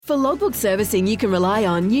For logbook servicing you can rely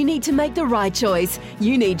on, you need to make the right choice.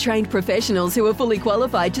 You need trained professionals who are fully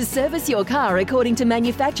qualified to service your car according to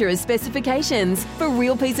manufacturer's specifications. For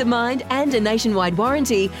real peace of mind and a nationwide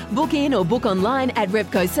warranty, book in or book online at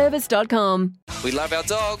repcoservice.com. We love our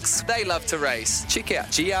dogs. They love to race. Check out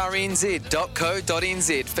grnz.co.nz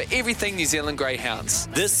for everything New Zealand Greyhounds.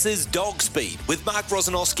 This is Dog Speed with Mark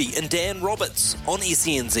Rosanowski and Dan Roberts on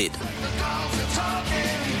SENZ.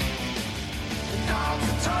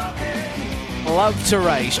 Love to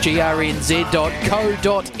race. grnz.co.nz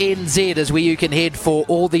is where you can head for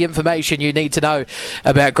all the information you need to know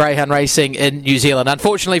about greyhound racing in New Zealand.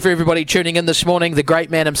 Unfortunately for everybody tuning in this morning, the great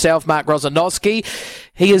man himself, Mark Rosanowski,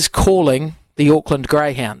 he is calling the Auckland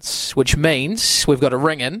Greyhounds, which means we've got a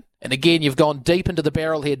ring in. And again, you've gone deep into the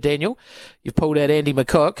barrel here, Daniel. You've pulled out Andy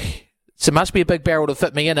McCook. So it must be a big barrel to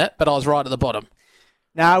fit me in it, but I was right at the bottom.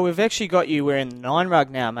 No, we've actually got you wearing the 9 rug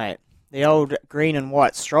now, mate. The old green and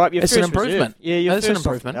white stripe. It's an improvement. Yeah, it's an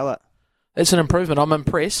improvement. It's an improvement. I'm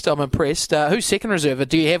impressed. Who's second reserve?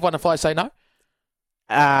 Do you have one if I say no?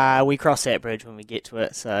 We cross that bridge when we get to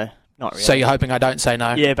it, so not really. So you're hoping I don't say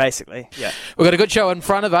no? Yeah, basically. Yeah. We've got a good show in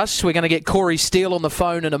front of us. We're going to get Corey Steele on the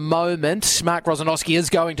phone in a moment. Mark Rosanowski is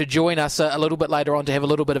going to join us a little bit later on to have a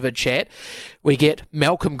little bit of a chat. We get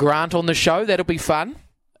Malcolm Grant on the show. That'll be fun.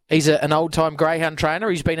 He's an old-time greyhound trainer.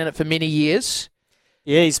 He's been in it for many years.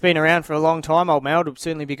 Yeah, he's been around for a long time, old Mel. It would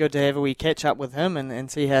certainly be good to have a wee catch-up with him and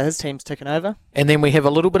see how his team's ticking over. And then we have a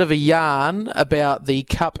little bit of a yarn about the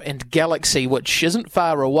Cup and Galaxy, which isn't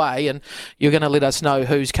far away, and you're going to let us know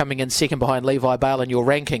who's coming in second behind Levi Bale in your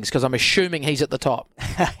rankings, because I'm assuming he's at the top.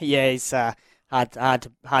 Yeah, he's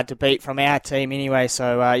hard to beat from our team anyway,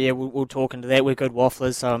 so we'll talk into that. We're good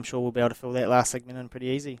wafflers, so I'm sure we'll be able to fill that last segment in pretty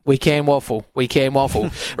easy. We can waffle.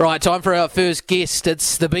 Right, time for our first guest.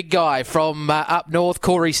 It's the big guy from up north,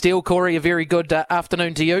 Corey Steele. Corey, a very good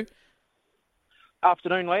afternoon to you.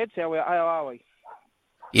 Afternoon, lads. How are we?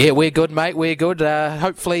 Yeah, we're good, mate. We're good.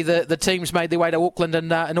 Hopefully the team's made their way to Auckland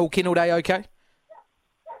and all kennel day okay?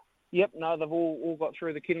 Yep, no, they've all got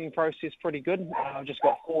through the kenneling process pretty good. I've just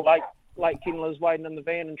got 4 late kennelers waiting in the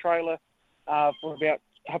van and trailer for about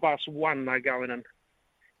 1:30 they're going in.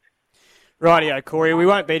 Rightio, Corey. We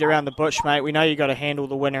won't beat around the bush, mate. We know you got to handle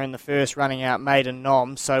the winner in the first, running out Maiden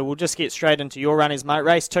Nom. So we'll just get straight into your runners, mate.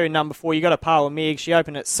 Race 2, number 4. You got a Power Meg. She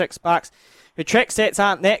opened at $6. Her track stats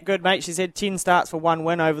aren't that good, mate. She's had 10 starts for 1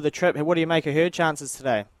 win over the trip. What do you make of her chances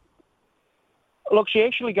today? Look, she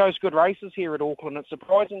actually goes good races here at Auckland. It's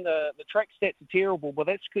surprising the track stats are terrible, but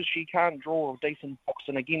that's because she can't draw a decent box.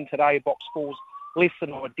 And again today, box 4's less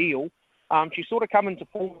than ideal. She's sort of come into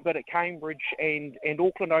form a bit at Cambridge and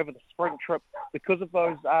Auckland over the sprint trip because of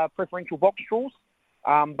those preferential box draws.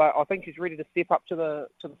 But I think she's ready to step up to the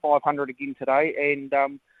 500 again today. And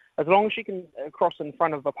as long as she can cross in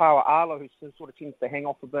front of Vapawa Arlo, who sort of tends to hang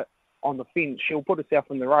off a bit on the fence, she'll put herself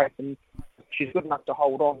in the race. And she's good enough to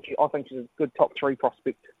hold on. I think she's a good top 3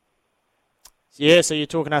 prospect. Yeah, so you're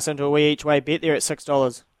talking us into a wee each way bet there at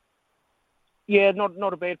 $6. Yeah,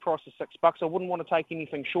 not a bad price of $6. I wouldn't want to take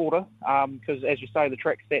anything shorter because, as you say, the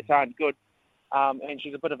track stats aren't good, and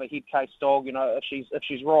she's a bit of a head case dog. You know, if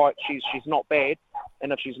she's right, she's not bad,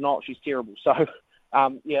 and if she's not, she's terrible. So, a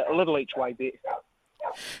little each way bet.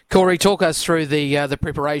 Corey, talk us through the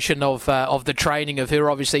preparation of the training of her.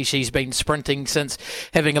 Obviously, she's been sprinting since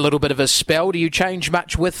having a little bit of a spell. Do you change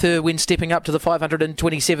much with her when stepping up to the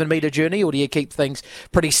 527-metre journey, or do you keep things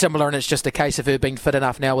pretty similar and it's just a case of her being fit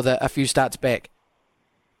enough now with a few starts back?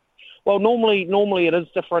 Well, normally it is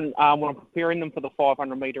different when I'm preparing them for the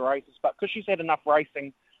 500-metre races, but because she's had enough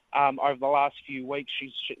racing over the last few weeks,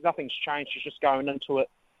 nothing's changed. She's just going into it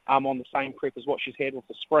on the same prep as what she's had with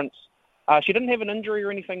the sprints. She didn't have an injury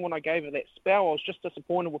or anything when I gave her that spell. I was just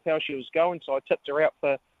disappointed with how she was going, so I tipped her out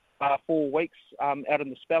for 4 weeks out in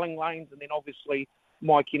the spelling lanes, and then obviously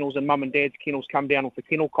my kennels and mum and dad's kennels come down with the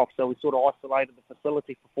kennel cough, so we sort of isolated the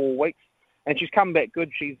facility for 4 weeks. And she's come back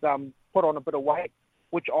good. She's put on a bit of weight,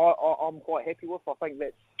 which I'm quite happy with. I think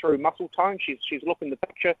that's through muscle tone. She's looking the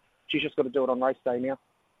picture. She's just got to do it on race day now.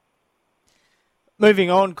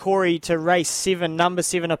 Moving on, Corey, to race 7, number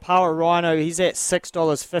 7, a Power Rhino. He's at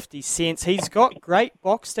 $6.50. He's got great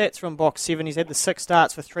box stats from box 7. He's had the 6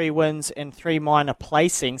 starts for 3 wins and 3 minor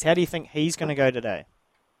placings. How do you think he's going to go today?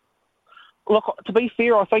 Look, to be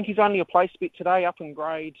fair, I think he's only a place bet today, up in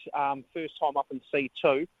grade, first time up in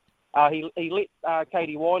C2. He let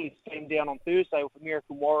Katie Wiley's team down on Thursday with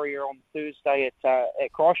American Warrior on Thursday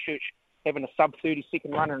at Christchurch, having a sub-30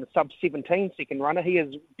 second runner and a sub-17 second runner. He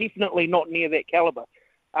is definitely not near that calibre.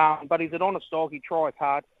 But he's an honest dog. He tries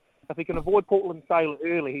hard. If he can avoid Portland Sailor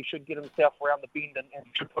early, he should get himself around the bend and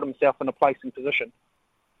should put himself in a placing position.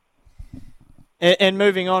 And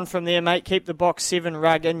moving on from there, mate, keep the box 7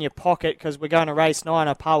 rug in your pocket because we're going to race 9.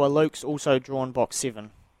 Apawa Luke's also drawn box 7.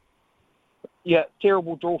 Yeah,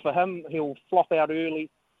 terrible draw for him. He'll flop out early.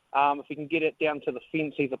 If he can get it down to the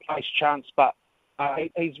fence, he's a place chance. But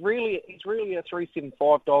he's really a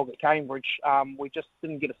 375 dog at Cambridge. We just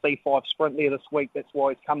didn't get a C5 sprint there this week. That's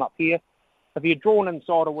why he's come up here. If he had drawn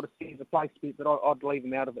inside, I would have said he's a place bet, but I'd leave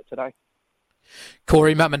him out of it today.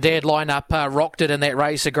 Corey, mum and dad line up, rocked it in that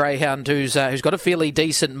race, a greyhound who's got a fairly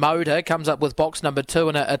decent motor, comes up with box number 2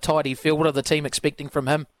 and a tidy field. What are the team expecting from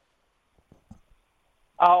him?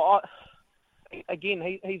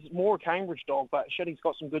 Again, he's more a Cambridge dog, but shit, he's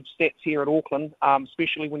got some good stats here at Auckland,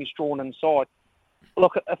 especially when he's drawn inside.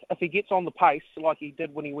 Look, if he gets on the pace like he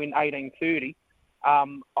did when he went 18:30,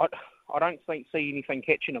 I don't see anything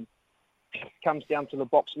catching him. It comes down to the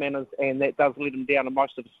box manners, and that does let him down in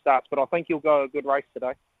most of his starts. But I think he'll go a good race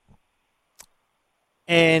today.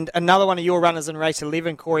 And another one of your runners in race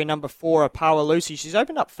 11, Corey, number 4, Apawa Lucy. She's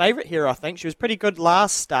opened up favourite here, I think. She was pretty good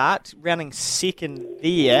last start, running second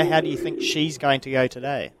there. How do you think she's going to go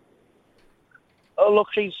today? Look,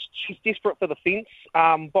 she's desperate for the fence.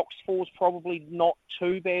 Box 4's probably not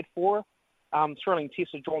too bad for her. Thrilling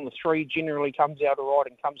Tessa drawn the 3, generally comes out all right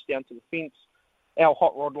and comes down to the fence. Our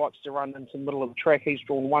Hot Rod likes to run into the middle of the track. He's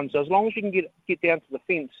drawn 1. So as long as she can get down to the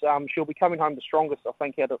fence, she'll be coming home the strongest, I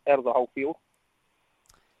think, out of the whole field.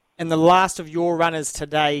 And the last of your runners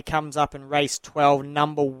today comes up in race 12,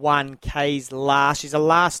 number 1, K's Last. She's a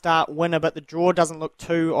last start winner, but the draw doesn't look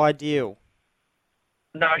too ideal.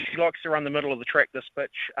 No, she likes to run the middle of the track, this bitch.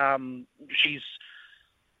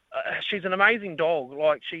 She's an amazing dog.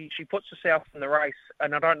 Like, she puts herself in the race,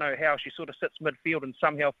 and I don't know how. She sort of sits midfield and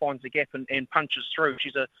somehow finds a gap and punches through.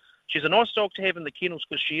 She's a nice dog to have in the kennels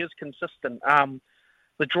because she is consistent.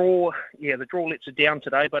 The draw lets her down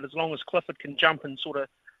today, but as long as Clifford can jump and sort of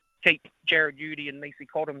keep Jared Udy and Nisi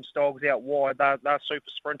Cotham's dogs out wide, they're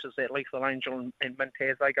super sprinters, that Lethal Angel and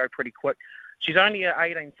Mintaz. They go pretty quick. She's only a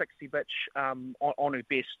 1860 bitch on her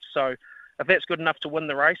best, so if that's good enough to win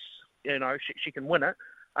the race, she can win it.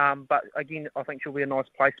 But again, I think she'll be a nice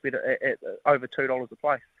place bet at over $2 a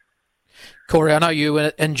place. Corey, I know you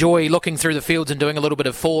enjoy looking through the fields and doing a little bit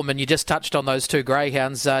of form, and you just touched on those 2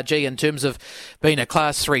 greyhounds. In terms of being a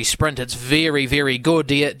Class 3 sprint, it's very, very good.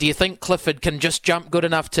 Do you think Clifford can just jump good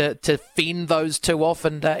enough to fend those 2 off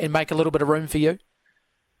and make a little bit of room for you?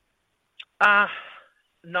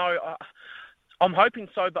 No, I'm hoping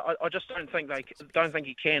so, but I just don't think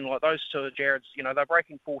he can. Like, those 2 of Jared's, they're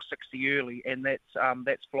breaking 460 early, and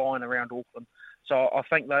that's flying around Auckland. So I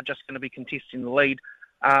think they're just going to be contesting the lead.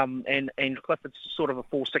 And Clifford's sort of a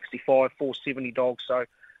 465, 470 dog. So,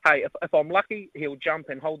 hey, if I'm lucky, he'll jump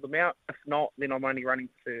and hold them out. If not, then I'm only running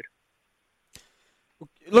third.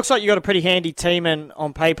 It looks like you got a pretty handy team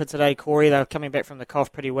on paper today, Corey. They're coming back from the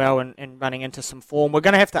cough pretty well and running into some form. We're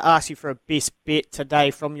going to have to ask you for a best bet today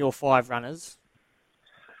from your 5 runners.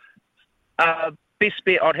 Best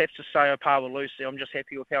bet, I'd have to say Apawa Lucy. I'm just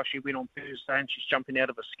happy with how she went on Thursday, and she's jumping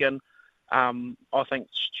out of her skin. I think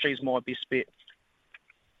she's my best bet.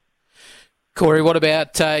 Corey, what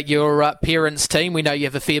about your parents' team? We know you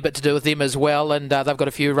have a fair bit to do with them as well, and they've got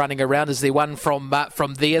a few running around. Is there one from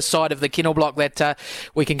their side of the kennel block that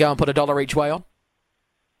we can go and put $1 each way on?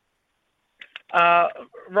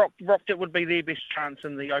 Rocked it would be their best chance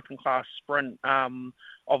in the open class sprint.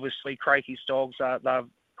 Obviously, Crakey's dogs they're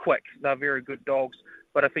quick. They're very good dogs,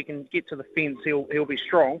 but if he can get to the fence, he'll be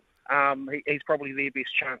strong. He's probably their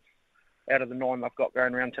best chance out of the 9 they've got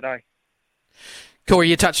going around today. Corey,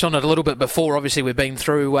 you touched on it a little bit before. Obviously, we've been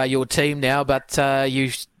through your team now, but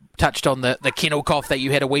you touched on the kennel cough that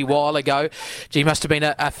you had a wee while ago. Gee, must have been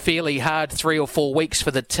a fairly hard 3 or 4 weeks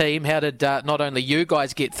for the team. How did not only you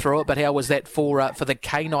guys get through it, but how was that for the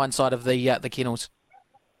canine side of the kennels?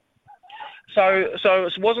 So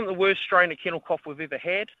it wasn't the worst strain of kennel cough we've ever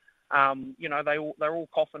had. They're all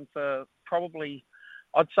coughing for probably,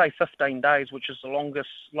 I'd say 15 days, which is the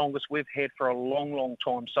longest we've had for a long, long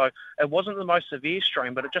time. So it wasn't the most severe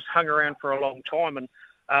strain, but it just hung around for a long time. And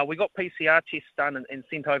we got PCR tests done and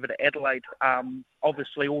sent over to Adelaide.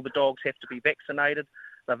 Obviously, all the dogs have to be vaccinated.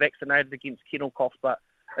 They're vaccinated against kennel cough, but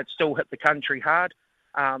it still hit the country hard.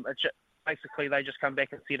 Basically, they just come back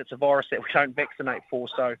and said it's a virus that we don't vaccinate for.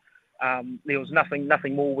 So there was nothing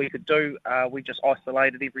more we could do. We just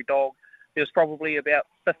isolated every dog. There was probably about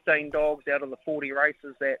 15 dogs out of the 40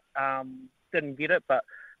 races that didn't get it, but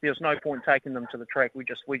there was no point taking them to the track. We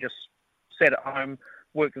just sat at home,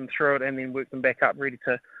 worked them through it, and then worked them back up, ready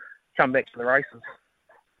to come back to the races.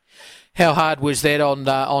 How hard was that on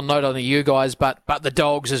not only you guys but the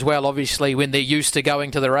dogs as well? Obviously, when they're used to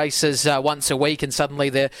going to the races once a week and suddenly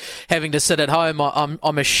they're having to sit at home,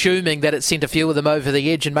 I'm assuming that it sent a few of them over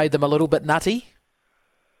the edge and made them a little bit nutty.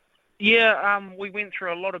 Yeah, we went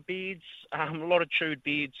through a lot of beds, a lot of chewed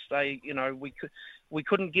beds. We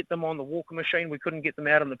couldn't get them on the walker machine. We couldn't get them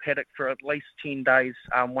out in the paddock for at least 10 days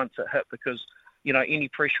once it hit, because any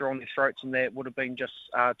pressure on their throats and that would have been just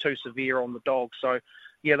too severe on the dogs. So.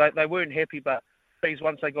 Yeah, they weren't happy, but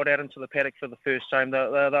once they got out into the paddock for the first time, they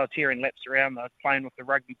were tearing laps around. They were playing with the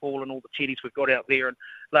rugby ball and all the teddies we've got out there, and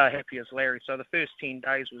they were happy as Larry. So the first 10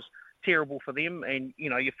 days was terrible for them, and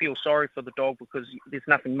you feel sorry for the dog because there's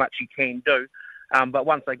nothing much you can do. But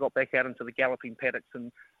once they got back out into the galloping paddocks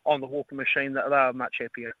and on the walker machine, they were much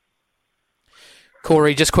happier.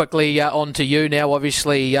 Corey, just quickly on to you now.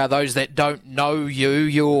 Obviously, those that don't know you,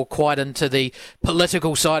 you're quite into the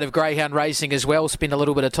political side of greyhound racing as well. Spent a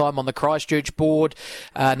little bit of time on the Christchurch board.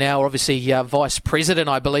 Now, obviously, Vice President,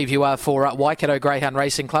 I believe you are, for Waikato Greyhound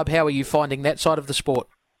Racing Club. How are you finding that side of the sport?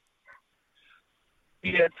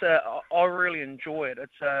 Yeah, I really enjoy it.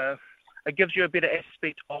 It gives you a better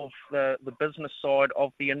aspect of the business side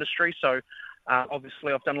of the industry. So,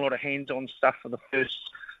 obviously, I've done a lot of hands-on stuff for the first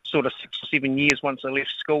sort of 6 or 7 years once I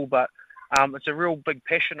left school, but it's a real big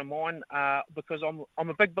passion of mine because I'm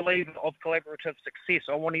a big believer of collaborative success.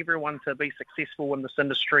 I want everyone to be successful in this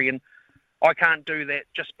industry, and I can't do that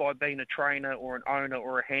just by being a trainer or an owner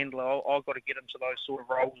or a handler. I've got to get into those sort of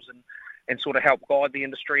roles and sort of help guide the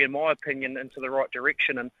industry, in my opinion, into the right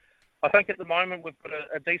direction. And I think at the moment we've got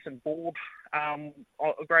a decent board, a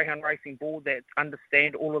greyhound racing board that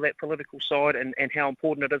understand all of that political side and how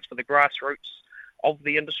important it is for the grassroots of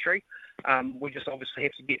the industry. We just obviously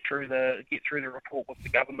have to get through the report with the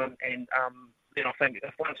government, and then I think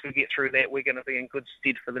if once we get through that, we're going to be in good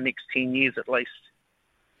stead for the next 10 years at least.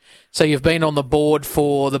 So you've been on the board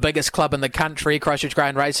for the biggest club in the country, Christchurch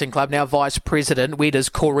Greyhound Racing Club, now Vice President. Where does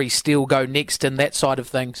Corey Steele go next in that side of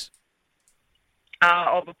things?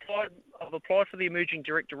 I've applied for the emerging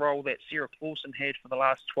director role that Sarah Clausen had for the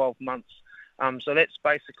last 12 months. So that's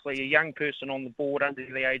basically a young person on the board under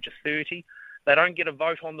the age of 30. They don't get a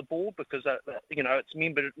vote on the board because it's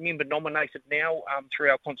member nominated now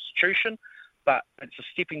through our constitution, but it's a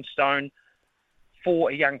stepping stone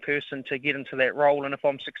for a young person to get into that role. And if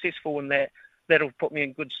I'm successful in that, that'll put me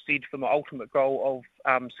in good stead for my ultimate goal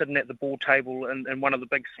of sitting at the board table in one of the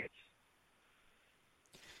big sets.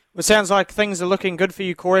 Well, it sounds like things are looking good for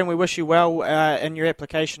you, Corey, and we wish you well in your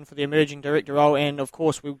application for the emerging director role. And, of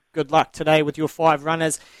course, good luck today with your 5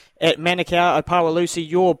 runners at Manukau. Opawa Lucy,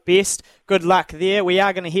 your best. Good luck there. We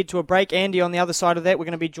are going to head to a break. Andy, on the other side of that, we're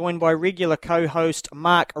going to be joined by regular co-host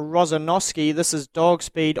Mark Rosanowski. This is Dog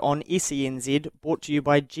Speed on SENZ, brought to you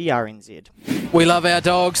by GRNZ. We love our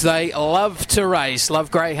dogs. They love to race.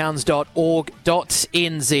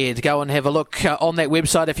 Lovegreyhounds.org.nz. Go and have a look on that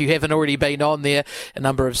website if you haven't already been on there. A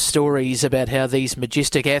number of stories about how these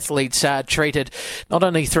majestic athletes are treated, not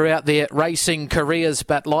only throughout their racing careers,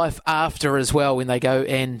 but life after as well, when they go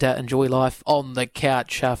and enjoy life on the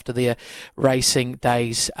couch after their racing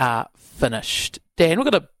days are finished. Dan, we've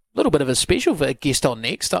got a little bit of a special guest on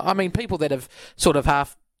next. I mean, people that have sort of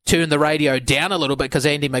half turn the radio down a little bit because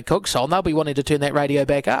Andy McCook's on, they'll be wanting to turn that radio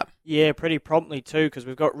back up. Yeah, pretty promptly too, because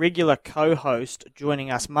we've got regular co-host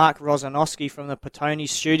joining us, Mark Rosanowski from the Petone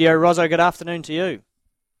studio. Rozo, good afternoon to you.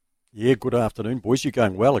 Yeah, good afternoon, boys. You're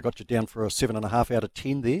going well. I got you down for a 7.5 out of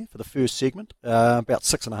 10 there for the first segment. About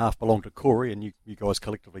 6.5 belonged to Corey, and you guys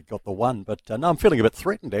collectively got the 1. But no, I'm feeling a bit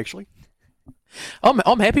threatened, actually.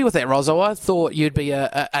 I'm happy with that, Rozo. I thought you'd be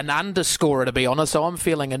an underscorer, to be honest, so I'm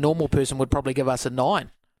feeling a normal person would probably give us a 9.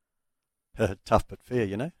 Tough but fair,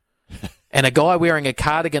 you know. And a guy wearing a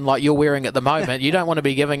cardigan like you're wearing at the moment, you don't want to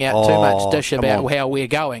be giving out too much dish about how we're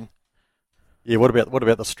going. Yeah, what about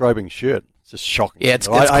the strobing shirt? It's just shocking. Yeah, it's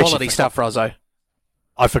quality stuff, Rozo.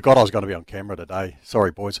 I forgot I was going to be on camera today.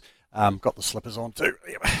 Sorry, boys. Got the slippers on too.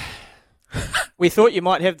 We thought you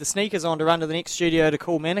might have the sneakers on to run to the next studio to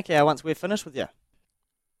call Manukau once we're finished with you.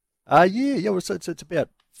 Yeah. It's about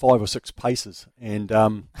 5 or 6 paces, and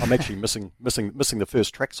I'm actually missing the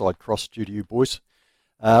first trackside cross due to you boys.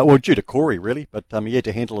 Due to Corey, really, but he had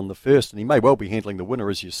to handle him the first, and he may well be handling the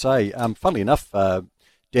winner, as you say. Funnily enough,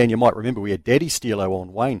 Dan, you might remember we had Daddy Steelo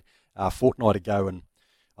on Wayne a fortnight ago, and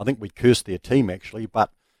I think we cursed their team, actually, but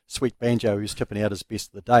Sweet Banjo, who's tipping out his best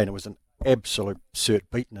of the day, and it was an absolute cert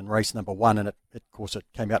beaten in race number 1, and of course it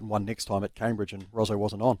came out and won next time at Cambridge, and Rozo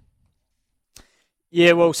wasn't on.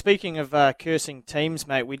 Yeah, well, speaking of cursing teams,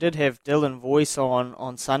 mate, we did have Dylan Voice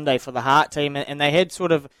on Sunday for the Heart team, and they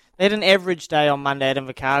They had an average day on Monday at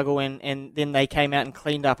Invercargill, and then they came out and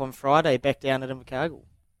cleaned up on Friday back down at Invercargill.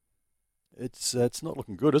 It's not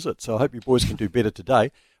looking good, is it? So I hope you boys can do better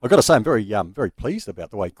today. I've got to say I'm very pleased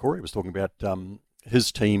about the way Corey was talking about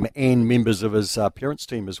his team and members of his parents'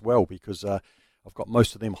 team as well, because I've got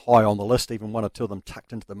most of them high on the list, even one or two of them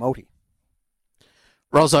tucked into the multi.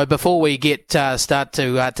 Rosso, before we start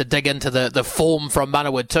to dig into the form from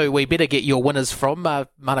Manawa too, we better get your winners from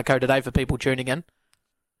Manukau today for people tuning in.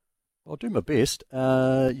 I'll do my best.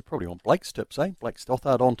 You probably want Blake's tips, eh? Blake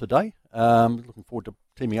Stothard on today. Looking forward to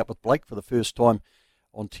teaming up with Blake for the first time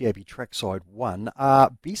on TAB Trackside 1.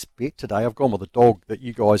 Best bet today, I've gone with a dog that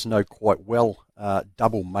you guys know quite well,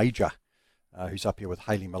 Double Major, who's up here with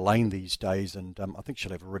Hayley Mullane these days, and I think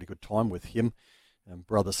she'll have a really good time with him.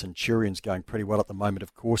 Brother Centurion's going pretty well at the moment,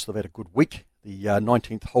 of course. They've had a good week. The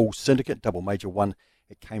 19th Hole Syndicate, Double Major, won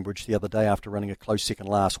at Cambridge the other day after running a close second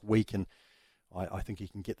last week, and I think he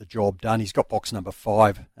can get the job done. He's got box number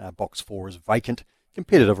 5. Box 4 is vacant.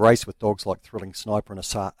 Competitive race with dogs like Thrilling Sniper and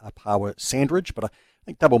Apawa Sandridge, but I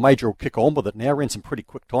think Double Major will kick on with it now. Ran some pretty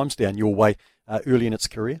quick times down your way early in its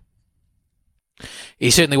career. He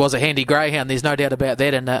certainly was a handy greyhound, there's no doubt about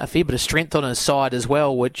that, and a fair bit of strength on his side as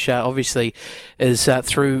well, which obviously is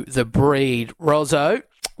through the breed. Rosso,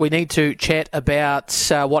 we need to chat about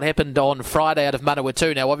what happened on Friday out of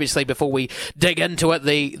Manawatu. Now, obviously, before we dig into it,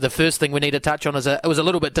 the first thing we need to touch on is it was a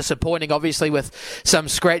little bit disappointing, obviously, with some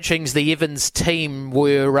scratchings. The Evans team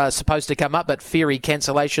were supposed to come up, but ferry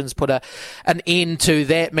cancellations put an end to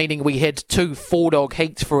that, meaning we had 2 4-dog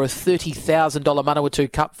heats for a $30,000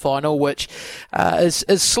 Manawatu Cup final, which is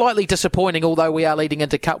slightly disappointing, although we are leading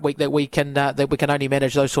into Cup Week, that we can only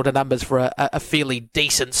manage those sort of numbers for a fairly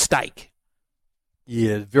decent stake.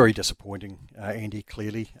 Yeah, very disappointing, Andy,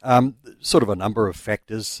 clearly. Sort of a number of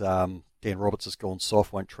factors. Dan Roberts has gone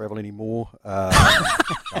soft, won't travel anymore.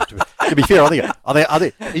 To be fair, I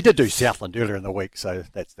think he did do Southland earlier in the week, so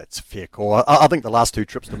that's a fair call. I think the last 2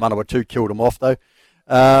 trips to Manawatu killed him off, though.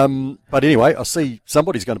 But anyway, I see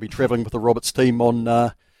somebody's going to be travelling with the Roberts team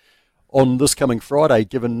on this coming Friday,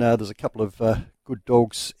 given there's a couple of good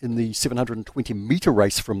dogs in the 720-metre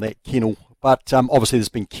race from that kennel. But obviously there's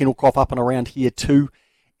been kennel cough up and around here too,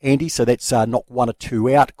 Andy, so that's knocked 1 or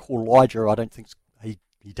 2 out. Elijah, I don't think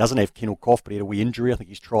he doesn't have kennel cough, but he had a wee injury. I think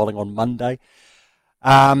he's trialling on Monday.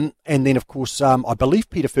 And then, of course, I believe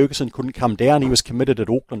Peter Ferguson couldn't come down. He was committed at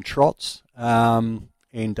Auckland Trots. And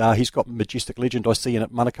he's got Majestic Legend I see in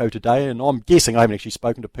at Manukau today. And I'm guessing, I haven't actually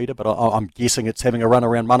spoken to Peter, but I'm guessing it's having a run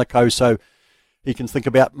around Manukau, so he can think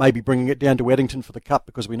about maybe bringing it down to Addington for the Cup,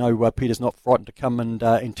 because we know Peter's not frightened to come and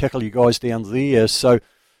tackle you guys down there. So,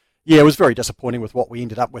 yeah, it was very disappointing with what we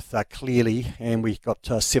ended up with, clearly, and we got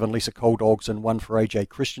 7 Lisa Cole dogs and 1 for AJ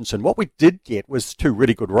Christensen. What we did get was 2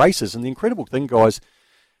 really good races, and the incredible thing, guys,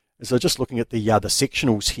 is just looking at the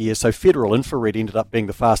sectionals here. So Federal Infrared ended up being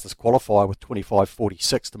the fastest qualifier with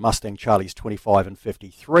 25.46. The Mustang Charlie's 25 and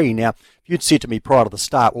 53. Now, if you'd said to me prior to the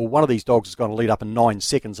start, well, one of these dogs is going to lead up in 9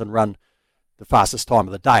 seconds and run the fastest time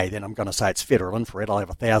of the day, then I'm going to say it's Federal Infrared. I'll have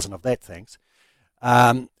 1,000 of that, thanks.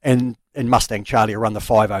 And Mustang Charlie will run the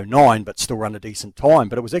 5.09, but still run a decent time.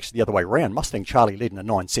 But it was actually the other way around. Mustang Charlie leading a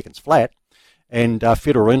 9 seconds flat, and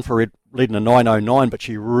Federal Infrared leading a 9.09, but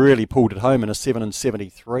she really pulled it home in a 7 and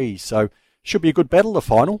 73. So should be a good battle, the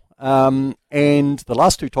final. And the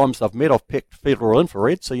last 2 times they've met, I've picked Federal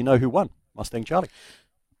Infrared, so you know who won, Mustang Charlie.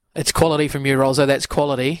 It's quality from you, Rosso. That's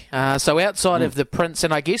quality. So outside of the Prince,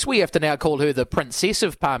 and I guess we have to now call her the Princess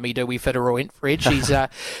of Palmy, do we, Federal Infrared? She's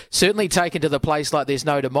certainly taken to the place like there's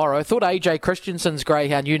no tomorrow. I thought AJ Christensen's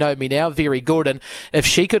greyhound, you know me now, very good. And if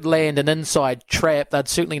she could land an inside trap, they'd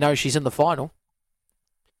certainly know she's in the final.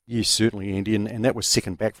 Yes, certainly, Andy, and that was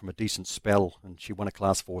second back from a decent spell, and she won a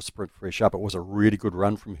Class 4 sprint fresh up. It was a really good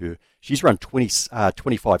run from her. She's run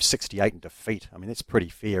 25.68 in defeat. I mean, that's pretty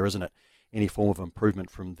fair, isn't it? Any form of improvement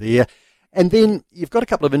from there. And then you've got a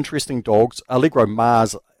couple of interesting dogs. Allegro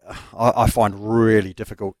Mars, I find really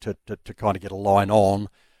difficult to kind of get a line on,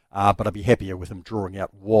 but I'd be happier with him drawing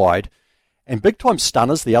out wide. And Big Time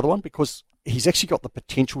Stunner's the other one, because he's actually got the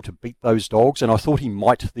potential to beat those dogs, and I thought he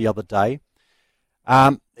might the other day.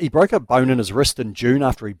 He broke a bone in his wrist in June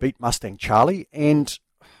after he beat Mustang Charlie, and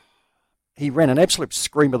he ran an absolute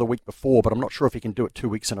screamer the week before, but I'm not sure if he can do it 2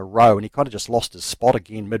 weeks in a row, and he kind of just lost his spot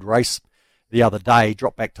again mid-race the other day,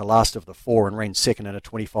 dropped back to last of the 4 and ran second in a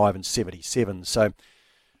 25 and 77. So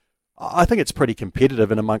I think it's pretty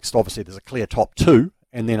competitive, and amongst, obviously, there's a clear top 2,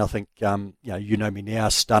 and then I think, you know me now,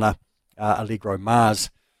 Stunner, Allegro Mars,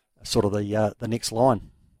 sort of the next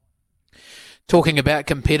line. Talking about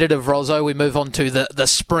competitive, Rozzo, we move on to the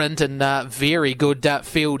sprint, and very good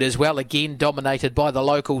field as well. Again, dominated by the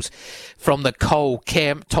locals from the Cole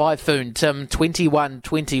camp. Typhoon Tim,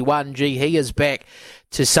 21-21. Gee, he is back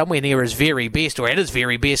to somewhere near his very best, or at his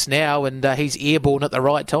very best now, and he's airborne at the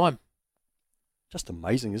right time. Just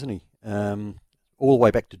amazing, isn't he? All the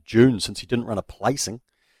way back to June, since he didn't run a placing.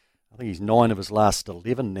 I think he's 9 of his last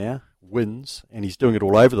 11 now, wins, and he's doing it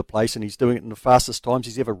all over the place, and he's doing it in the fastest times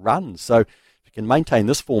he's ever run. So if he can maintain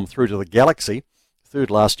this form through to the Galaxy,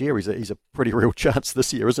 third last year, he's a pretty real chance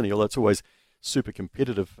this year, isn't he? Although it's always super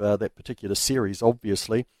competitive, that particular series,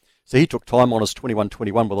 obviously. So he took time on his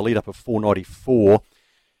 21-21 with a lead-up of 4.94.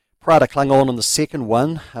 Prada clung on in the second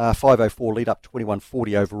one, 5.04 lead-up,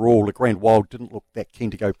 21.40 overall. The Grand Wild didn't look that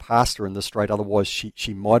keen to go past her in this straight, otherwise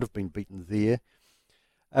she might have been beaten there.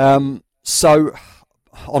 So,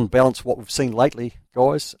 on balance, what we've seen lately,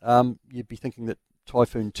 guys, you'd be thinking that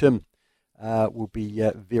Typhoon Tim will be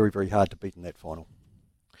very, very hard to beat in that final.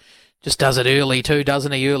 Just does it early too,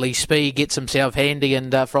 doesn't he? Early speed, gets himself handy,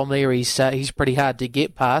 and from there he's pretty hard to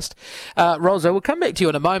get past. Rozzo, we'll come back to you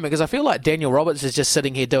in a moment, because I feel like Daniel Roberts is just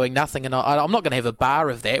sitting here doing nothing, and I'm not going to have a bar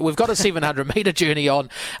of that. We've got a 700-metre journey on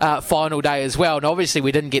final day as well, and obviously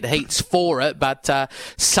we didn't get heats for it, but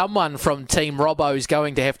someone from Team Robbo is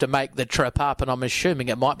going to have to make the trip up, and I'm assuming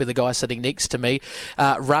it might be the guy sitting next to me.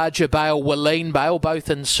 Raja Bale, Willeen Bale, both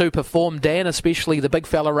in super form. Dan, especially the big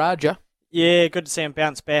fella Raja. Yeah, good to see him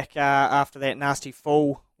bounce back after that nasty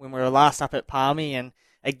fall when we were last up at Palmy. And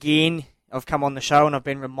again, I've come on the show and I've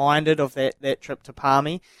been reminded of that trip to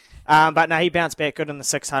Palmy. But no, he bounced back good in the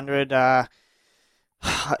 600.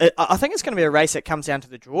 I think it's going to be a race that comes down to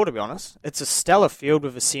the draw, to be honest. It's a stellar field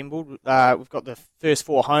we've assembled. We've got the first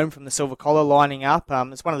 4 home from the Silver Collar lining up.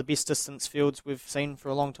 It's one of the best distance fields we've seen for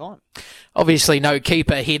a long time. Obviously, no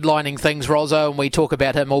keeper headlining things, Rozzo, and we talk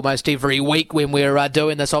about him almost every week when we're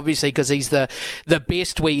doing this, obviously, because he's the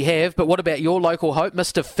best we have. But what about your local hope,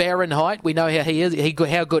 Mr. Fahrenheit? We know how he is,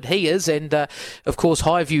 how good he is, and of course,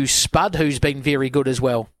 Highview Spud, who's been very good as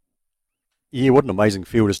well. Yeah, what an amazing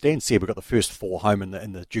field. As Dan said, we've got the first 4 home in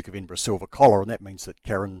the Duke of Edinburgh Silver Collar, and that means that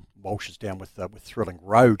Karen Walsh is down with Thrilling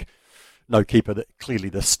Rogue. No keeper, clearly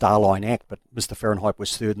the Starline act, but Mr. Fahrenheit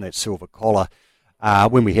was third in that Silver Collar.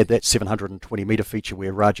 When we had that 720-metre feature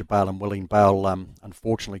where Raja Bale and Willeen Bale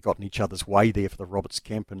unfortunately got in each other's way there for the Roberts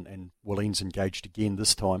camp, and Willeen's engaged again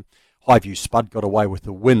this time. Highview Spud got away with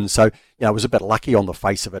the win, so it was a bit lucky on the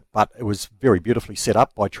face of it, but it was very beautifully set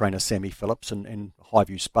up by trainer Sammy Phillips, and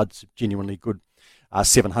Highview Spud's a genuinely good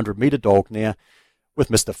 700-metre dog now. With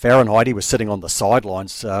Mr. Fahrenheit, he was sitting on the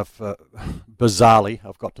sidelines, bizarrely,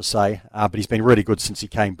 I've got to say, but he's been really good since he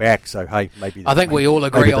came back, so hey, maybe... I think we all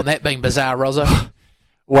agree on that being bizarre, Rozzo.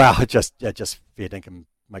 Wow, it just fair dinkum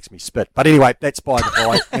makes me spit. But anyway, that's by the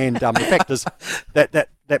by. And the fact is that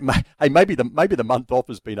maybe the month off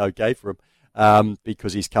has been okay for him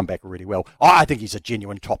because he's come back really well. I think he's a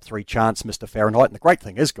genuine top 3 chance, Mr. Fahrenheit. And the great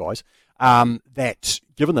thing is, guys, that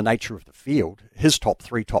given the nature of the field, his top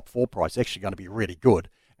 3, top 4 price is actually going to be really good.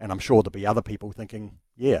 And I'm sure there'll be other people thinking,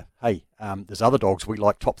 yeah, hey, there's other dogs we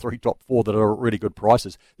like top 3, top 4 that are really good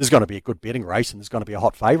prices. There's going to be a good betting race and there's going to be a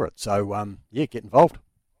hot favourite. So, get involved.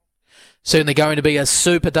 Certainly going to be a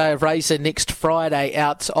super day of racing next Friday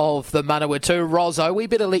out of the Manawatu. Rozzo, we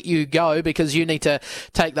better let you go because you need to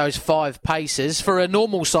take those 5 paces. For a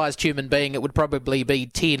normal-sized human being, it would probably be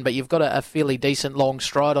 10, but you've got a fairly decent long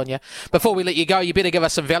stride on you. Before we let you go, you better give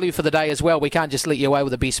us some value for the day as well. We can't just let you away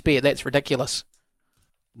with a best bet. That's ridiculous.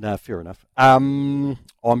 No, fair enough. I'm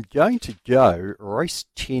going to go race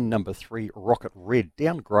 10, number 3, Rocket Red,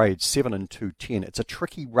 downgrade 7 and 210. It's a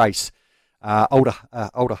tricky race. Older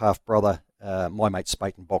half brother, my mate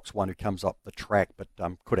Spate in box 1, who comes up the track, but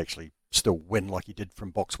could actually still win like he did from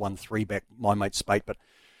box 1-3 back, my mate Spate. But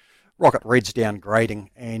Rocket Red's downgrading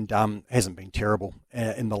and hasn't been terrible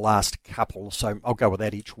in the last couple, so I'll go with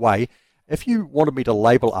that each way. If you wanted me to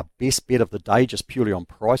label a best bet of the day just purely on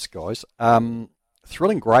price, guys,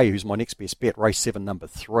 Thrilling Grey, who's my next best bet, race 7, number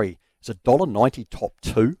 3, is $1.90 top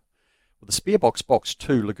 2. With the spare box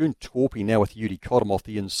 2, Lagoon Torpy now with Udi Cottam off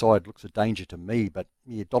the inside looks a danger to me, but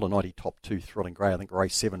yeah, $1.90 top 2, Thrilling Grey. I think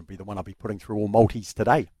race 7 would be the one I'll be putting through all multis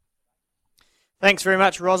today. Thanks very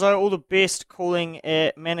much, Rozzo. All the best calling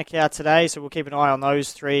at Manukau today, so we'll keep an eye on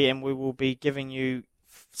those 3, and we will be giving you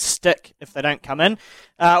stick if they don't come in.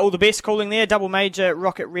 All the best calling there. Double Major,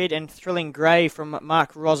 Rocket Red and Thrilling Grey from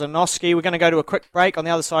Mark Rosanowski. We're going to go to a quick break. On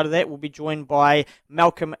the other side of that, we'll be joined by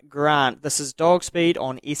Malcolm Grant. This is Dog Speed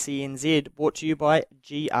on SENZ, brought to you by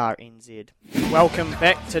GRNZ. Welcome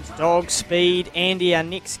back to Dog Speed. Andy, our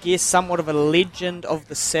next guest, somewhat of a legend of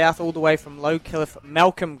the South, all the way from Low Cliff,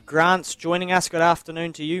 Malcolm Grant's joining us. Good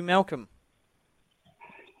afternoon to you, Malcolm.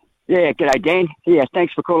 Yeah, g'day, Dan. Yeah,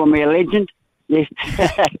 thanks for calling me a legend. Yes.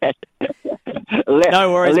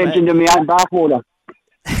 No worries, a legend mate. in my own bathwater.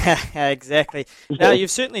 Exactly. Now,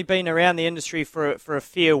 you've certainly been around the industry for a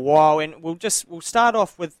fair while, and we'll start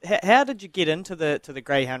off with how did you get into the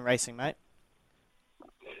greyhound racing, mate?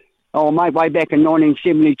 Oh, mate, way back in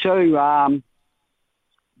 1972,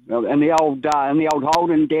 in the old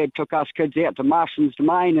Holden, Dad took us kids out to Marston's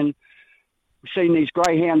Domain, and we seen these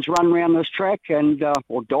greyhounds run around this track, and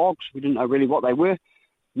or dogs. We didn't know really what they were.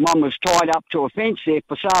 Mum was tied up to a fence there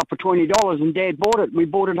for sale for $20, and Dad bought it, and we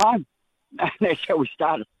brought it home. That's how we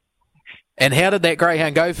started. And how did that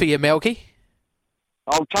greyhound go for you, Melky?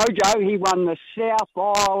 Old Tojo, he won the South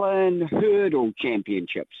Island Hurdle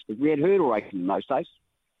Championships. We had hurdle racing in those days.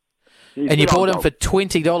 And you bought him for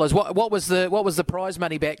 $20. What was the prize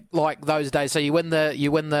money back like those days? So you win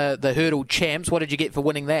the hurdle champs. What did you get for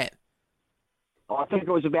winning that? I think it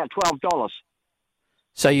was about $12.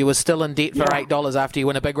 So you were still in debt for $8 after you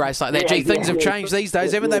win a big race like that. Gee, things have changed these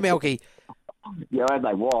days, haven't they, Melky? Yeah,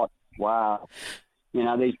 they what? Wow. You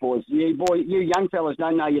know, these boys, you young fellas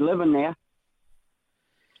don't know you're living now.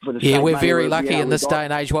 Yeah, we're very lucky in this day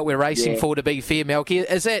and age what we're racing for, to be fair, Melky.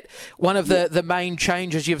 Is that one of the main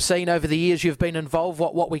changes you've seen over the years you've been involved,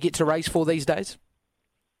 what we get to race for these days?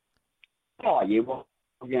 Oh, yeah, well,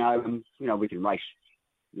 we can race.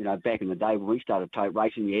 You know, back in the day when we started tote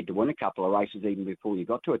racing, you had to win a couple of races even before you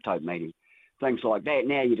got to a tote meeting. Things like that.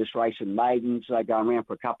 Now you're just racing maidens, going around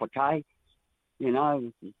for a couple of K. You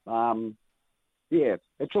know,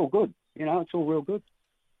 it's all good. You know, it's all real good.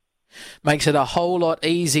 Makes it a whole lot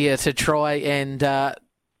easier to try and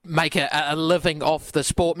make a living off the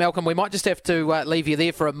sport. Malcolm, we might just have to leave you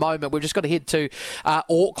there for a moment. We've just got to head to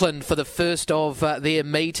Auckland for the first of their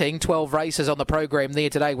meeting. 12 races on the program there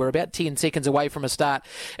today. We're about 10 seconds away from a start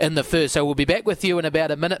in the first. So we'll be back with you in about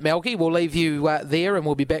a minute, Melky. We'll leave you there, and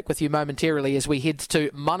we'll be back with you momentarily as we head to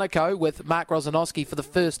Monaco with Mark Rosanowski for the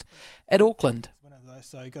first at Auckland.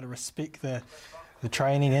 So you've got to respect the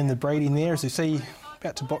training and the breeding there. As you see,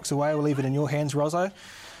 about to box away. We'll leave it in your hands, Rosso,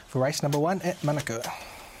 for race number 1 at Monaco.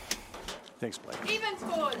 Thanks, Blake.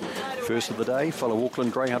 First of the day, follow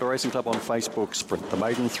Auckland Greyhound Racing Club on Facebook. Sprint the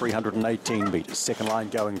maiden, 318 metres. Second line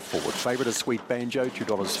going forward. Favourite is Sweet Banjo,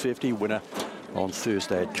 $2.50. Winner on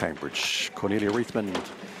Thursday at Cambridge. Cornelia Reithman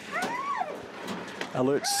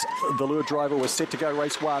alerts the lure driver was set to go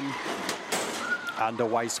race 1.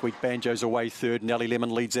 Underway, Sweet Banjo's away third. Nellie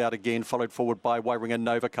Lemon leads out again, followed forward by Wayringer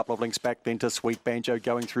Nova. A couple of links back then to Sweet Banjo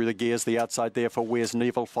going through the gears. The outside there for Where's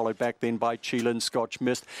Neville, followed back then by Chelan, Scotch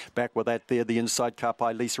Mist. Back with that there, the inside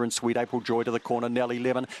Carpi, Lisa and Sweet April Joy to the corner. Nellie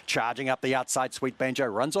Lemon charging up the outside. Sweet Banjo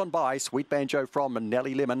runs on by. Sweet Banjo from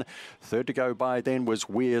Nellie Lemon. Third to go by then was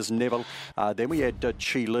Where's Neville. Then we had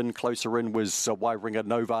Chelan. Closer in was Wayringer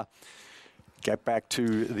Nova. Get back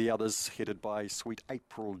to the others, headed by Sweet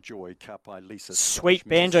April Joy, Carpi, Lisa. Sweet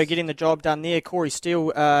Banjo getting the job done there. Corey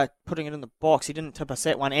Steele putting it in the box. He didn't tip us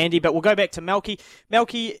that one, Andy, but we'll go back to Melky.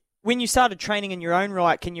 Melky, when you started training in your own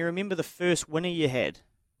right, can you remember the first winner you had?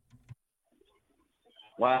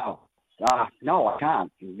 Wow. No, I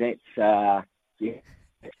can't. That's, yeah.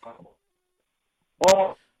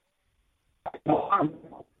 Oh,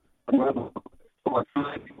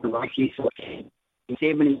 in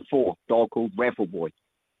 74, dog called Raffle Boy.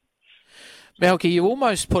 Melky, you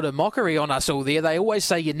almost put a mockery on us all there. They always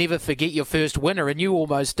say you never forget your first winner, and you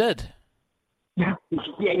almost did. Yeah.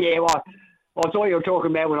 Well, I thought you were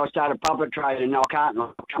talking about when I started public trading. No, I can't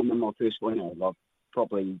remember my first winner. I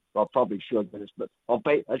probably should, but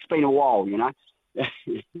it's been a while, you know.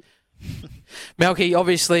 Melky,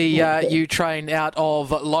 obviously you train out of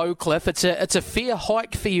Low Cliff. It's a fair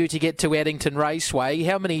hike for you to get to Addington Raceway.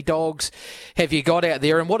 How many dogs have you got out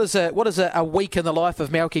there, and what does a week in the life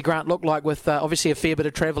of Melky Grant look like with obviously a fair bit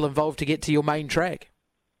of travel involved to get to your main track?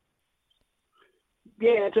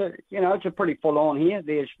 Yeah, it's a pretty full on here.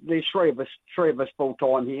 There's three of us full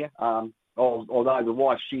time here. Although the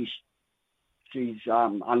wife she's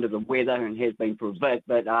under the weather and has been for a bit,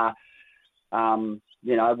 but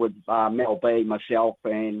with Mel B, myself,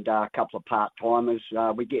 and a couple of part-timers,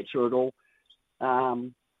 we get through it all.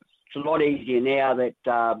 It's a lot easier now that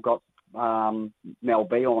I've got Mel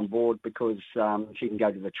B on board because she can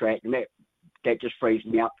go to the track, and that just frees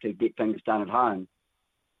me up to get things done at home.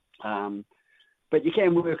 But you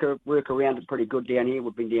can work around it pretty good down here.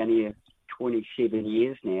 We've been down here 27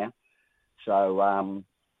 years now. So,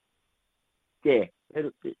 it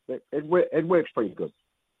works pretty good.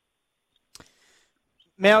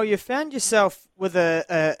 Mel, you found yourself with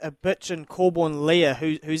a bitch in Corborn Leah,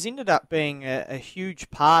 who's ended up being a huge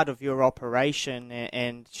part of your operation,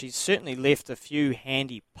 and she's certainly left a few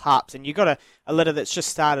handy pups. And you've got a litter that's just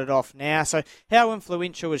started off now. So how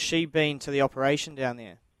influential has she been to the operation down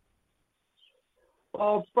there?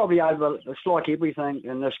 Well, probably over. It's like everything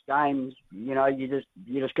in this game. You know, you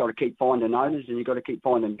just got to keep finding owners, and you got to keep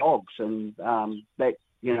finding dogs, and that's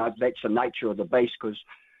the nature of the beast. Because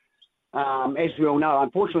as we all know,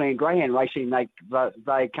 unfortunately in greyhound racing, they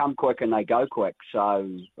come quick and they go quick. So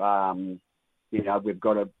we've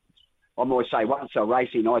got to. I'm always say once they're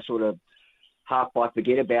racing, I sort of half by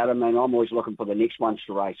forget about them, and I'm always looking for the next ones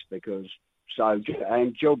to race because.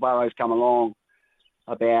 And Jill Burrows come along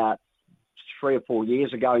about 3 or 4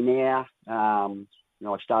 years ago now.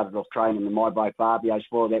 I started off training the Mybro Fabios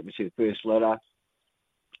for that was her first litter,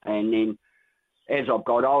 and then as I've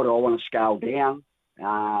got older, I want to scale down.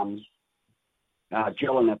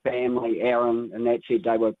 Jill and her family, Aaron, and that said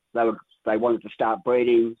they wanted to start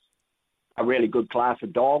breeding a really good class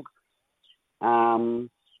of dog, and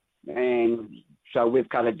so we've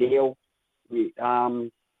cut a deal.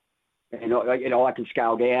 And I can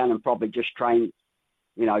scale down and probably just train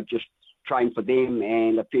for them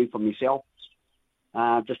and a few for myself,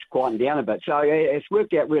 just to quieten down a bit. So it's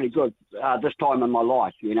worked out really good this time in my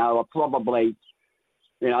life. I probably,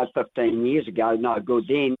 15 years ago, no good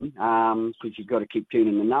then, because you've got to keep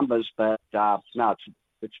tuning the numbers. But no,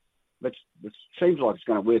 it seems like it's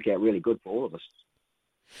going to work out really good for all of us.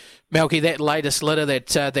 Melky, that latest litter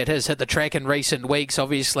that has hit the track in recent weeks,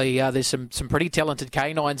 obviously there's some pretty talented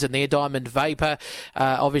canines in there. Diamond Vapor,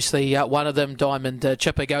 obviously one of them, Diamond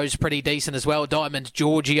Chipper, goes pretty decent as well. Diamond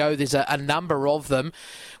Giorgio, there's a number of them.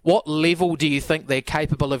 What level do you think they're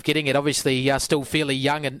capable of getting at? Obviously still fairly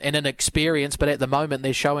young and inexperienced, but at the moment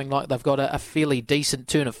they're showing like they've got a fairly decent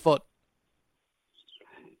turn of foot.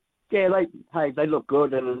 Yeah, they look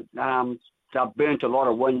good, and they've burnt a lot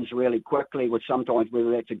of wins really quickly, which sometimes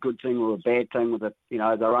whether that's a good thing or a bad thing. With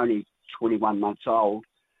they're only 21 months old,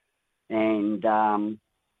 and I'd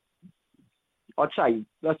say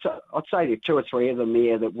there are 2 or 3 of them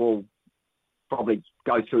there that will probably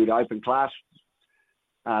go through to open class.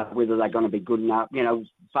 Whether they're going to be good enough,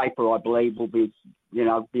 Vapor I believe will be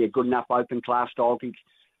a good enough open class dog.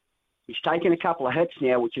 He's taken a couple of hits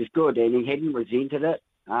now, which is good, and he hadn't resented it.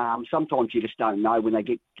 Sometimes you just don't know when they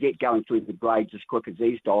get going through the grades as quick as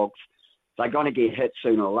these dogs. They're going to get hit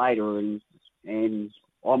sooner or later, and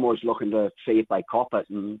I'm always looking to see if they cop it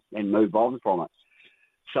and move on from it.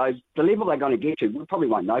 So the level they're going to get to, we probably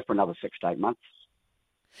won't know for another 6 to 8 months.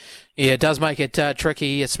 Yeah, it does make it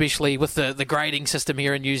tricky, especially with the grading system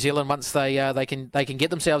here in New Zealand. Once they can get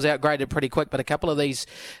themselves outgraded pretty quick, but a couple of these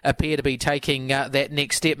appear to be taking that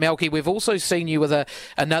next step. Melky, we've also seen you with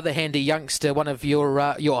another handy youngster, one of your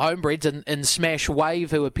homebreds in Smash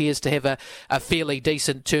Wave, who appears to have a fairly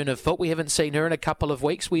decent turn of foot. We haven't seen her in a couple of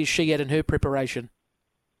weeks. Where's she at in her preparation?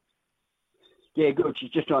 Yeah, good.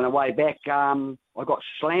 She's just on her way back. I got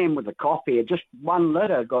slammed with the cough here. Just one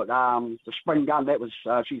litter. Got the spring gun. That was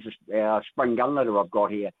she's a spring gun litter I've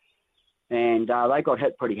got here, and they got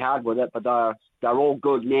hit pretty hard with it. But they're all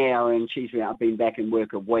good now, and she's been back in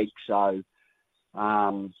work a week. So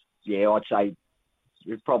I'd say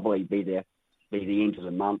it'd probably be the end of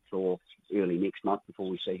the month or early next month before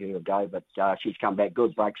we see her go. But she's come back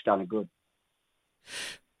good. Break's done her good.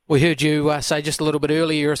 We heard you say just a little bit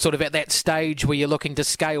earlier, you're sort of at that stage where you're looking to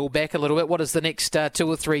scale back a little bit. What does the next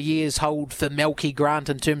 2 or 3 years hold for Melky Grant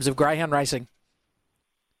in terms of greyhound racing?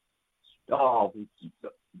 Oh,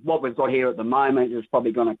 what we've got here at the moment is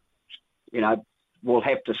probably going to, we'll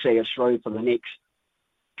have to see us through for the next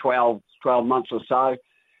 12 months or so.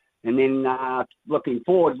 And then looking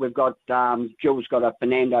forward, we've got, Jill's got a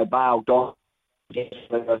Fernando Bale dog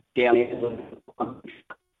down here.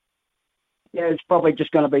 Yeah, it's probably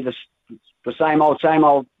just going to be the same old.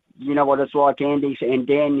 You know what it's like, Andy and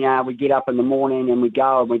Dan. We get up in the morning and we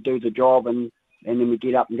go and we do the job, and then we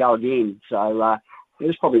get up and go again. So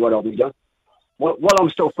it's probably what I'll be doing. Well, I'm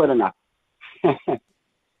still fit enough.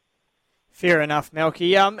 Fair enough,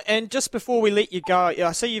 Melky. And just before we let you go,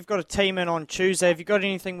 I see you've got a team in on Tuesday. Have you got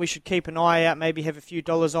anything we should keep an eye out? Maybe have a few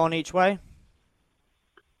dollars on each way.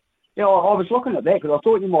 Yeah, I was looking at that because I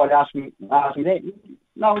thought you might ask me that.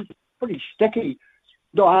 No. Pretty sticky.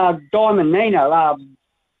 Diamond Nina,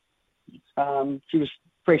 she was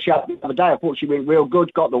fresh up the other day. I thought she went real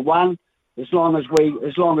good. Got the one. As long as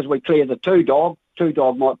we clear the 2 dog,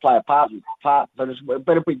 two-dog might play a part, but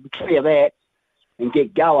if we clear that and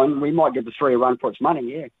get going, we might give the 3 a run for its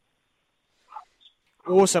money, yeah.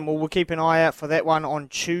 Awesome. Well, we'll keep an eye out for that one on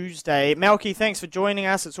Tuesday. Malky, thanks for joining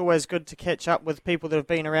us. It's always good to catch up with people that have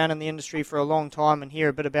been around in the industry for a long time and hear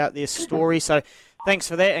a bit about their story. So thanks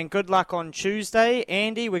for that, and good luck on Tuesday.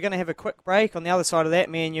 Andy, we're going to have a quick break. On the other side of that,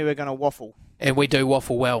 me and you are going to waffle. And we do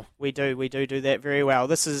waffle well. We do that very well.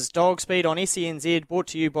 This is Dog Speed on SENZ, brought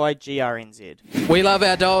to you by GRNZ. We love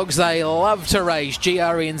our dogs. They love to race.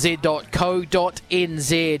 grnz.co.nz.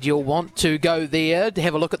 You'll want to go there to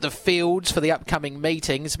have a look at the fields for the upcoming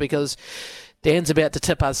meetings, because Dan's about to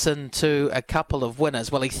tip us into a couple of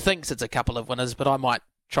winners. Well, he thinks it's a couple of winners, but I might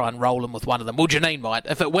try and roll him with one of them. Well, Janine might.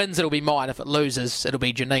 If it wins, it'll be mine. If it loses, it'll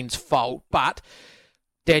be Janine's fault. But,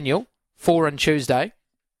 Daniel, 4 on Tuesday.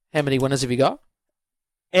 How many winners have you got?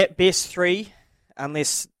 At best 3,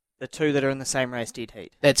 unless the 2 that are in the same race dead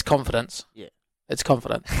heat. That's confidence. Yeah. It's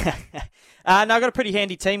confident. No, I got a pretty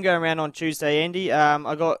handy team going around on Tuesday, Andy.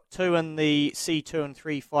 I got 2 in the C2 and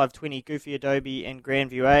 3 520, Goofy Adobe and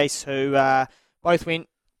Grandview Ace, who both went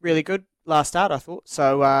really good last start, I thought.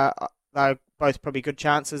 So they're both probably good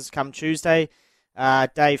chances come Tuesday.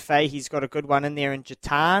 Dave Fahey's got a good one in there in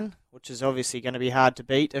Jatan, which is obviously going to be hard to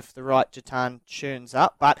beat if the right Jatan churns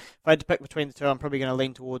up. But if I had to pick between the 2, I'm probably going to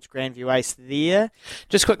lean towards Grandview Ace there.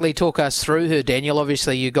 Just quickly talk us through her, Daniel.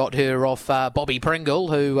 Obviously, you got her off Bobby Pringle,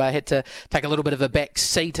 who had to take a little bit of a back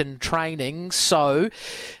seat in training. So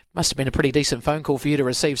must have been a pretty decent phone call for you to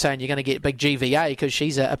receive saying you're going to get big GVA, because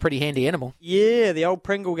she's a pretty handy animal. Yeah, the old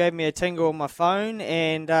Pringle gave me a tingle on my phone,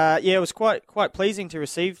 and it was quite pleasing to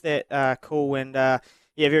receive that call, and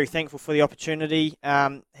very thankful for the opportunity.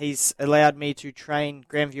 He's allowed me to train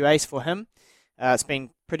Grandview Ace for him. It's been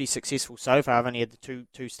pretty successful so far. I've only had the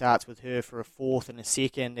two starts with her for a 4th and a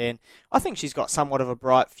 2nd, and I think she's got somewhat of a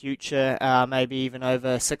bright future, maybe even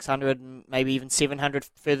over 600 and maybe even 700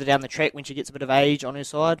 further down the track when she gets a bit of age on her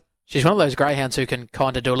side. She's one of those greyhounds who can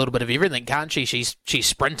kind of do a little bit of everything, can't she? She's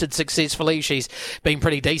sprinted successfully. She's been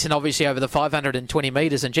pretty decent, obviously, over the 520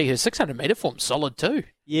 metres, and her 600-metre form's solid too.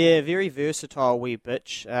 Yeah, very versatile wee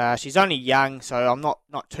bitch. She's only young, so I'm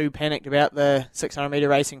not too panicked about the 600-metre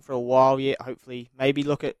racing for a while yet. Hopefully, maybe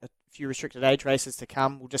look at a few restricted age races to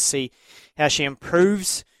come. We'll just see how she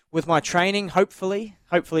improves with my training, hopefully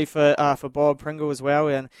for Bob Pringle as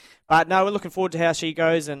well. But no, we're looking forward to how she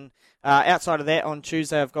goes, and outside of that, on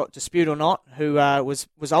Tuesday, I've got Dispute or Not, who was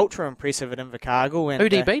ultra impressive at Invercargill. Who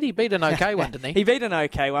did he beat? He beat an okay one, didn't he? He beat an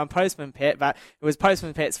okay one, Postman Pat, but it was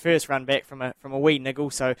Postman Pat's first run back from a wee niggle,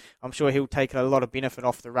 so I'm sure he'll take a lot of benefit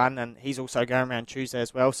off the run, and he's also going around Tuesday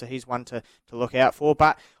as well, so he's one to look out for.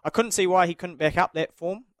 But I couldn't see why he couldn't back up that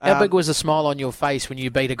form. How big was the smile on your face when you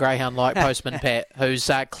beat a greyhound like Postman Pat, who's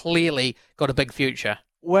clearly got a big future?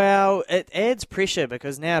 Well, it adds pressure,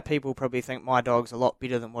 because now people probably think my dog's a lot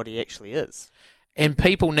better than what he actually is. And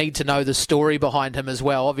people need to know the story behind him as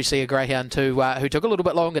well. Obviously, a greyhound who took a little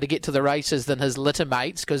bit longer to get to the races than his litter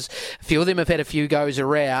mates, because a few of them have had a few goes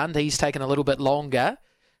around. He's taken a little bit longer.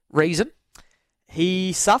 Reason?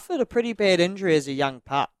 He suffered a pretty bad injury as a young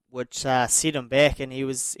pup, which set him back, and he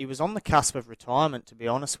was on the cusp of retirement, to be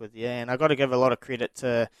honest with you. And I got to give a lot of credit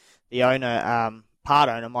to the owner, part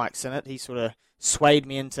owner Mike Sinnott. He sort of swayed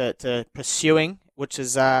me into pursuing, which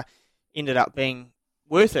has ended up being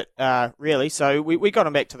worth it, really. So we got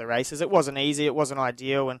him back to the races. It wasn't easy, it wasn't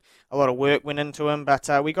ideal, and a lot of work went into him, but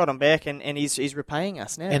we got him back, and he's repaying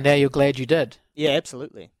us now. And now you're glad you did? Yeah,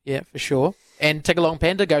 absolutely. Yeah, for sure. And Tigalong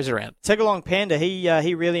Panda goes around. Tigalong Panda,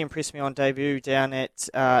 he really impressed me on debut down at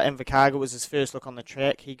Invercargill. It was his first look on the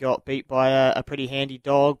track. He got beat by a pretty handy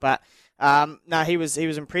dog, but he was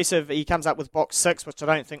impressive. He comes up with box 6, which I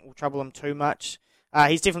don't think will trouble him too much.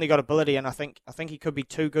 He's definitely got ability, and I think he could be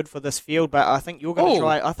too good for this field. But I think you're going to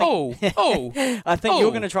try. I think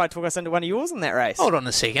you're going to try to talk us into one of yours in that race. Hold on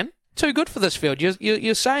a second. Too good for this field.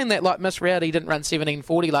 You're saying that like Miss Rowdy didn't run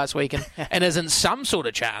 17:40 last week and isn't some sort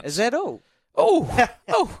of chance. Is that all?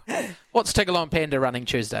 What's Tigalong Panda running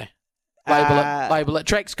Tuesday? Label it.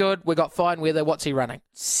 Track's good. We got fine weather. What's he running?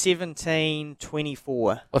 17:24.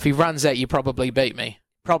 Well, if he runs that, you probably beat me.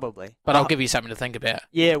 Probably. But I'll give you something to think about.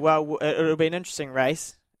 Yeah, well, it'll be an interesting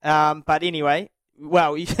race. But anyway,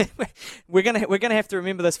 well, we're gonna have to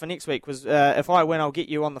remember this for next week, because if I win, I'll get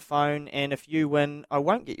you on the phone, and if you win, I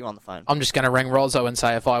won't get you on the phone. I'm just going to ring Rozzo and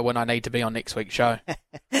say if I win, I need to be on next week's show.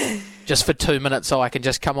 Just for 2 minutes, so I can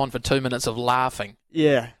just come on for 2 minutes of laughing.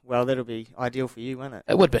 Yeah, well, that'll be ideal for you, won't it?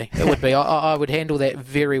 It would be. I would handle that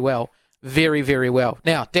very well. very, very well.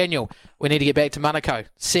 Now, Daniel, we need to get back to Manukau.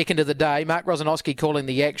 Second of the day. Mark Rosanoski calling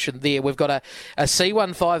the action there. We've got a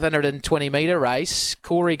C1 520-metre race.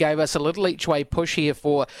 Corey gave us a little each-way push here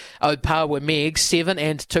for Opawa Meg, $7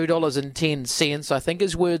 and $2.10. I think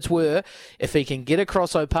his words were, if he can get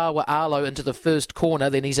across Opawa Arlo into the first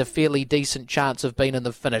corner, then he's a fairly decent chance of being in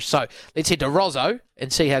the finish. So let's head to Rosso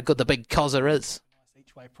and see how good the big cozzer is.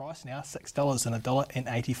 Each-way price now, $6 and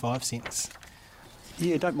 $1.85.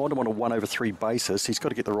 Yeah, don't mind him on a 1/3 basis. He's got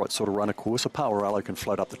to get the right sort of run, of course. Opawa Arlo can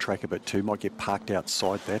float up the track a bit too. Might get parked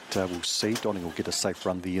outside that. We'll see. Donning will get a safe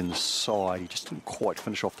run the inside. He just didn't quite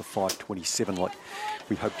finish off the 5:27 like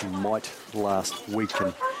we hoped he might last week.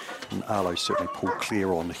 And Arlo certainly pulled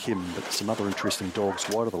clear on him. But some other interesting dogs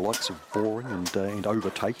wide are the likes of Boring and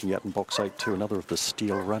Overtaking out in box 8 too. Another of the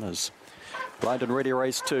steel runners. Blind and ready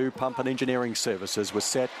race 2. Pump and Engineering Services was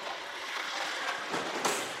set.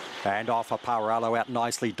 And off Opawa Arlo out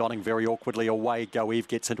nicely. Donning very awkwardly away. Go Eve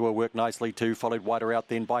gets into her work nicely too. Followed wider out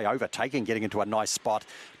then by Overtaking, getting into a nice spot.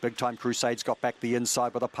 Big Time Crusades got back the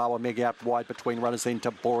inside with Opawa Meg out wide between runners then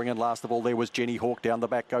to Boring. And last of all there was Jenny Hawk. Down the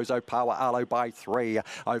back goes Opawa Arlo by 3.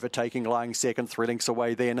 Overtaking lying second. 3 lengths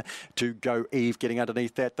away then to Go Eve. Getting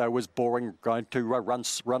underneath that though was Boring. Going to run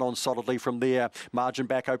on solidly from there. Margin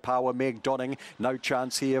back Opawa Meg. Donning. No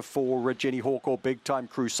chance here for Jenny Hawk or Big Time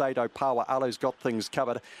Crusade. Opawa Arlo's got things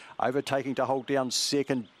covered. Overtaking to hold down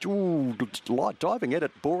second. Ooh, light diving at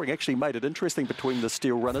it. Boring actually made it interesting between the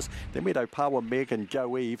steel runners. Then we had Opawa Meg and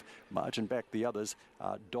Go Eve. Margin back the others.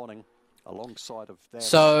 Donning alongside of that.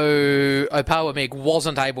 So Opawa Meg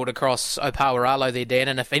wasn't able to cross Opawa Arlo there, Dan,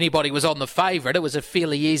 and if anybody was on the favourite, it was a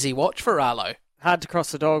fairly easy watch for Arlo. Hard to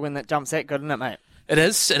cross the dog when that jumps that good, isn't it, mate? It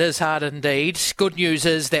is hard indeed. Good news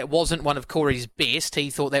is that wasn't one of Corey's best. He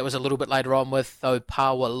thought that was a little bit later on with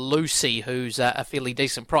Opawa Lucy, who's a fairly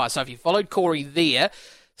decent price. So if you followed Corey there,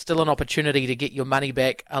 still an opportunity to get your money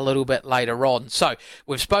back a little bit later on. So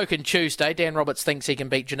we've spoken Tuesday. Dan Roberts thinks he can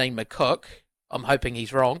beat Janine McCook. I'm hoping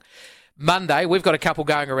he's wrong. Monday, we've got a couple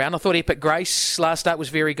going around. I thought Epic Grace last start was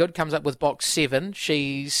very good. Comes up with box 7.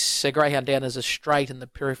 She's a greyhound down as a straight in the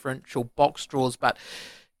preferential box draws, but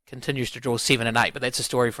continues to draw 7 and 8, but that's a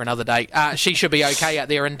story for another day. She should be okay out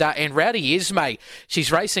there. And Rowdy Esme,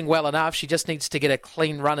 she's racing well enough. She just needs to get a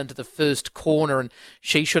clean run into the first corner, and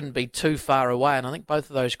she shouldn't be too far away. And I think both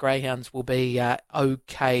of those greyhounds will be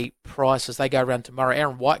okay prices. They go around tomorrow.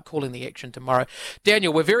 Aaron White calling the action tomorrow.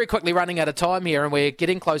 Daniel, we're very quickly running out of time here, and we're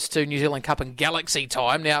getting close to New Zealand Cup and Galaxy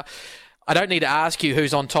time. Now, I don't need to ask you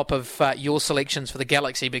who's on top of your selections for the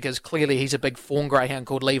Galaxy, because clearly he's a big fawn greyhound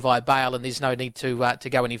called Levi Bale, and there's no need to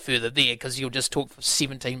go any further there because you'll just talk for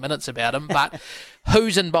 17 minutes about him. But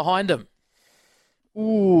who's in behind him?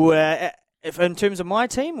 Ooh, if in terms of my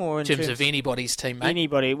team or in terms of anybody's team, mate?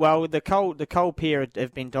 Anybody. Well, the Cole pair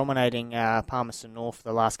have been dominating Palmerston North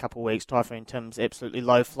the last couple of weeks. Typhoon Tim's absolutely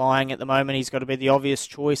low flying at the moment. He's got to be the obvious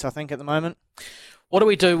choice, I think, at the moment. What do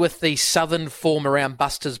we do with the southern form around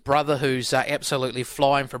Buster's brother, who's absolutely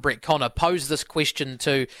flying for Brett Connor? Posed this question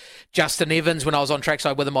to Justin Evans when I was on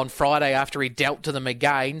trackside with him on Friday after he dealt to them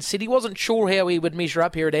again. Said he wasn't sure how he would measure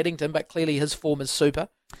up here at Addington, but clearly his form is super.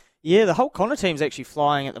 Yeah, the whole Connor team's actually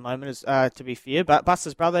flying at the moment, to be fair. But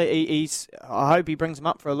Buster's brother, I hope he brings him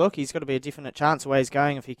up for a look. He's got to be a definite chance of where he's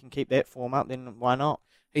going. If he can keep that form up, then why not?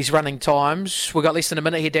 He's running times. We've got less than a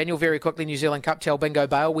minute here, Daniel. Very quickly, New Zealand Cup, Talbingo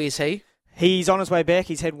Bale. Where's he? He's on his way back.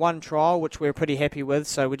 He's had one trial, which we're pretty happy with,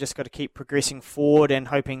 so we've just got to keep progressing forward and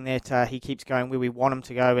hoping that he keeps going where we want him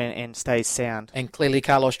to go and stays sound. And clearly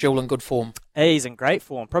Carlos Jewell in good form. He's in great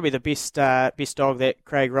form. Probably the best dog that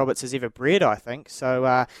Craig Roberts has ever bred, I think.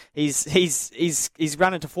 So he's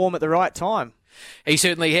run into form at the right time. He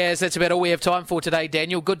certainly has. That's about all we have time for today,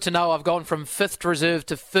 Daniel. Good to know I've gone from 5th reserve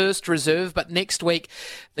to 1st reserve, but next week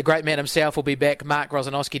the great man himself will be back, Mark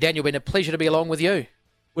Rosanoski. Daniel, been a pleasure to be along with you.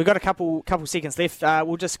 We've got a couple seconds left.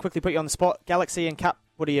 We'll just quickly put you on the spot. Galaxy and Cup,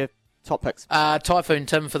 what are your top picks? Typhoon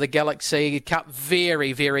Tim for the Galaxy. Cup,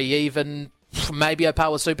 very, very even. Maybe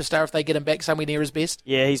Opawa Superstar if they get him back somewhere near his best.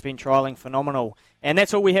 Yeah, he's been trialling phenomenal. And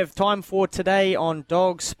that's all we have time for today on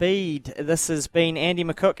Dog Speed. This has been Andy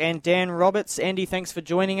McCook and Dan Roberts. Andy, thanks for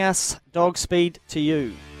joining us. Dog Speed to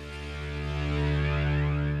you.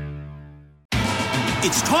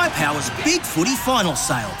 It's Tyre Power's Big Footy Final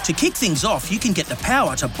Sale. To kick things off, you can get the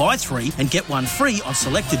power to buy 3 and get 1 free on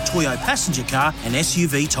selected Toyo passenger car and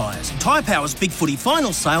SUV tyres. Tyre Power's Big Footy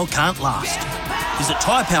Final Sale can't last. Visit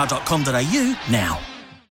tyrepower.com.au now.